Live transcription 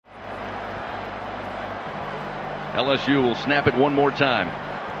LSU will snap it one more time.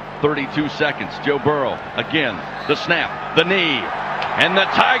 32 seconds. Joe Burrow again. The snap, the knee, and the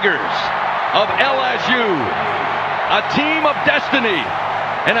Tigers of LSU, a team of destiny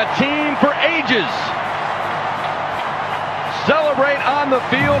and a team for ages, celebrate on the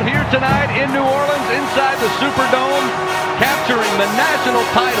field here tonight in New Orleans inside the Superdome, capturing the national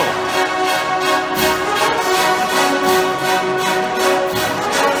title.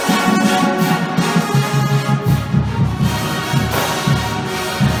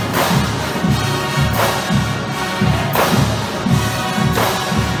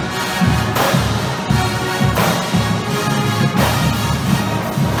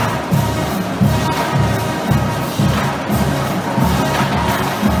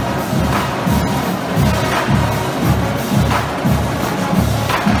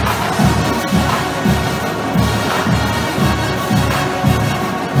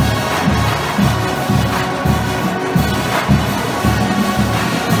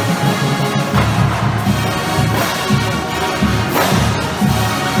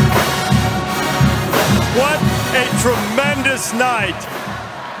 Tremendous night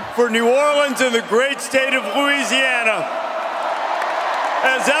for New Orleans and the great state of Louisiana,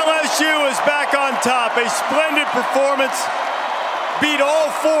 as LSU is back on top. A splendid performance, beat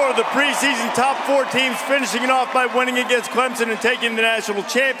all four of the preseason top four teams, finishing it off by winning against Clemson and taking the national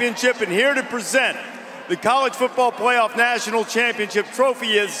championship. And here to present the College Football Playoff National Championship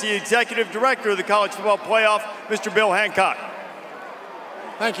Trophy is the Executive Director of the College Football Playoff, Mr. Bill Hancock.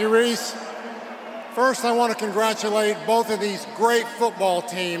 Thank you, Reese. First, I want to congratulate both of these great football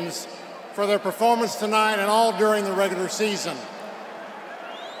teams for their performance tonight and all during the regular season.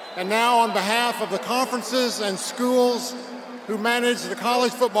 And now, on behalf of the conferences and schools who manage the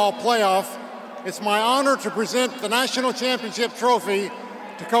College Football Playoff, it's my honor to present the National Championship Trophy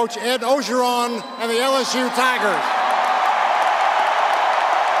to Coach Ed Ogeron and the LSU Tigers.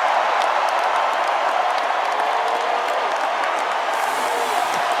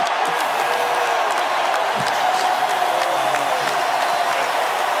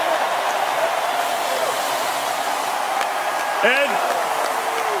 Ed,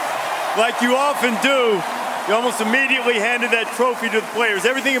 like you often do, you almost immediately handed that trophy to the players.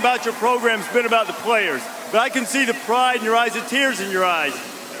 Everything about your program's been about the players, but I can see the pride in your eyes, the tears in your eyes.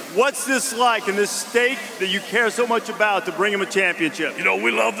 What's this like in this state that you care so much about to bring them a championship? You know, we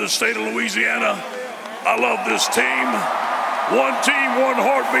love the state of Louisiana. I love this team. One team, one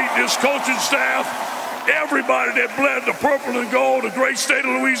heartbeat, this coaching staff. Everybody that bled the purple and gold, the great state of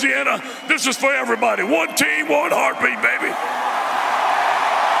Louisiana, this is for everybody. One team, one heartbeat, baby.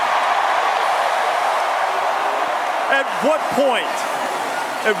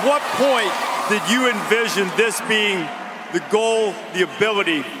 At what point did you envision this being the goal, the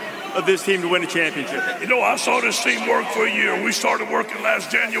ability of this team to win a championship? You know, I saw this team work for a year. We started working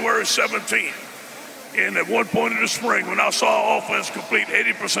last January 17th. And at one point in the spring, when I saw our offense complete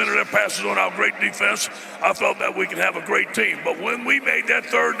 80% of their passes on our great defense, I felt that we could have a great team. But when we made that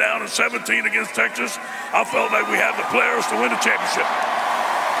third down and 17 against Texas, I felt like we had the players to win the championship.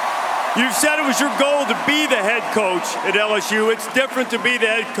 You said it was your goal to be the head coach at LSU. It's different to be the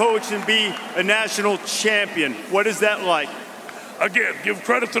head coach and be a national champion. What is that like? Again, give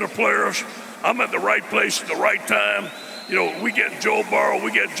credit to the players. I'm at the right place at the right time. You know, we get Joe Burrow,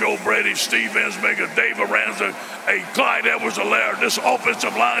 we get Joe Brady, Steve Ensminger, Dave Aranza, Clyde Edwards-Helaire, this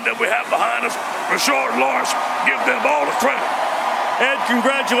offensive line that we have behind us, Rashard Lawrence, give them all the credit. Ed,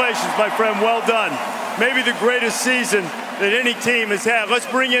 congratulations, my friend, well done. Maybe the greatest season that any team has had. Let's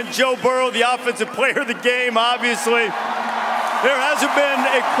bring in Joe Burrow, the offensive player of the game, obviously. There hasn't been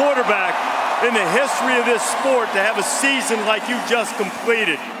a quarterback in the history of this sport to have a season like you just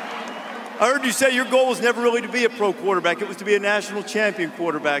completed. I heard you say your goal was never really to be a pro quarterback. It was to be a national champion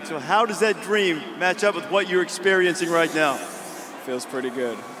quarterback. So how does that dream match up with what you're experiencing right now? Feels pretty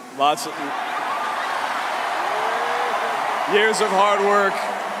good. Lots of years of hard work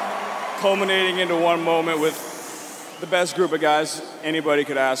culminating into one moment with the best group of guys anybody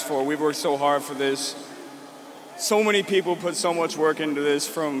could ask for. We've worked so hard for this. So many people put so much work into this,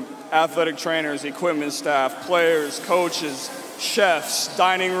 from athletic trainers, equipment staff, players, coaches, chefs,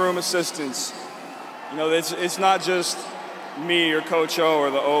 dining room assistants. You know, it's not just me or Coach O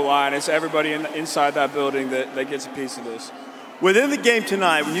or the O-line. It's everybody inside that building that gets a piece of this. Within the game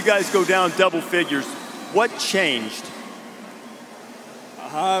tonight, when you guys go down double figures, what changed?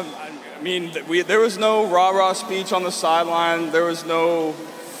 I mean, there was no rah-rah speech on the sideline. There was no,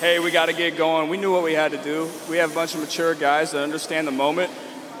 hey, we got to get going. We knew what we had to do. We have a bunch of mature guys that understand the moment.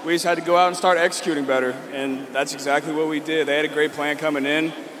 We just had to go out and start executing better, and that's exactly what we did. They had a great plan coming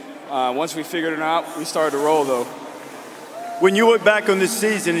in. Once we figured it out, we started to roll, though. When you look back on this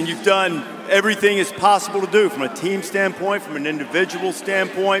season and you've done everything it's possible to do from a team standpoint, from an individual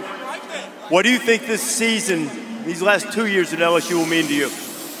standpoint, what do you think this season, these last 2 years at LSU will mean to you?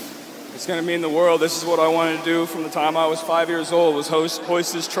 It's going to mean the world. This is what I wanted to do from the time I was 5 years old, was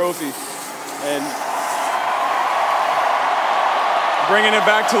hoist this trophy. And bringing it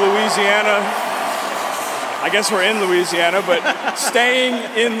back to Louisiana, I guess we're in Louisiana, but staying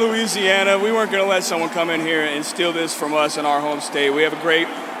in Louisiana, we weren't going to let someone come in here and steal this from us in our home state. We have a great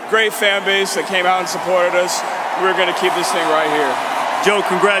fan base that came out and supported us. We're going to keep this thing right here. Joe,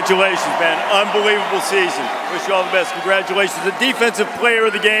 congratulations, man. Unbelievable season. Wish you all the best. Congratulations. The defensive player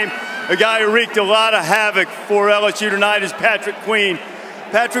of the game, a guy who wreaked a lot of havoc for LSU tonight, is Patrick Queen.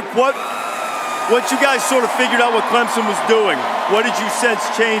 Patrick, once you guys sort of figured out what Clemson was doing, what did you sense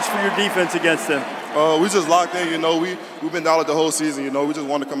changed for your defense against them? We just locked in, you know. We've been down the whole season, you know. We just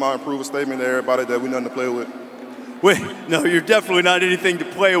want to come out and prove a statement to everybody that we're nothing to play with. Wait, no, you're definitely not anything to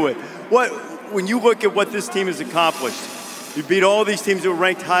play with. When you look at what this team has accomplished, you beat all these teams that were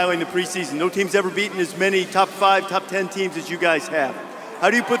ranked highly in the preseason. No team's ever beaten as many top 5, top 10 teams as you guys have. How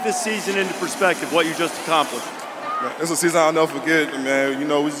do you put this season into perspective, what you just accomplished? It's a season I'll never forget, man. You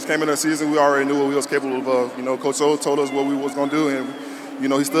know, we just came in the season, we already knew what we was capable of. You know, Coach O told us what we was going to do, and, you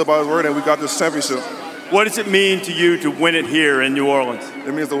know, he stood by his word, and we got this championship. What does it mean to you to win it here in New Orleans?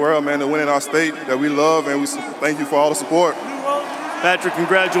 It means the world, man, to win in our state that we love, and we thank you for all the support. Patrick,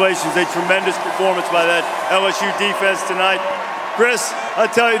 congratulations. A tremendous performance by that LSU defense tonight. Chris, I'll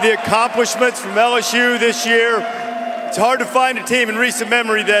tell you, the accomplishments from LSU this year, it's hard to find a team in recent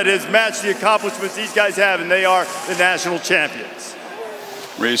memory that has matched the accomplishments these guys have, and they are the national champions.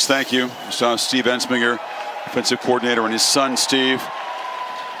 Reese, thank you. You saw Steve Ensminger, offensive coordinator, and his son, Steve.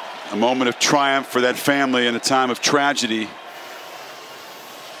 A moment of triumph for that family in a time of tragedy.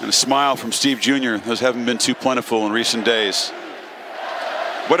 And a smile from Steve Jr. Those haven't been too plentiful in recent days.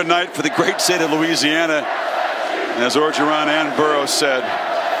 What a night for the great state of Louisiana. And as Orgeron and Burroughs said,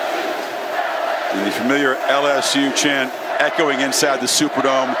 and the familiar LSU chant echoing inside the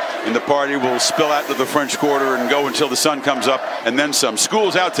Superdome, and the party will spill out to the French Quarter and go until the sun comes up, and then some.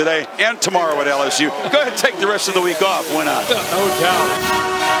 School's out today and tomorrow at LSU. Go ahead and take the rest of the week off. Why not? No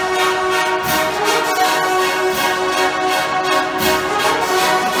doubt.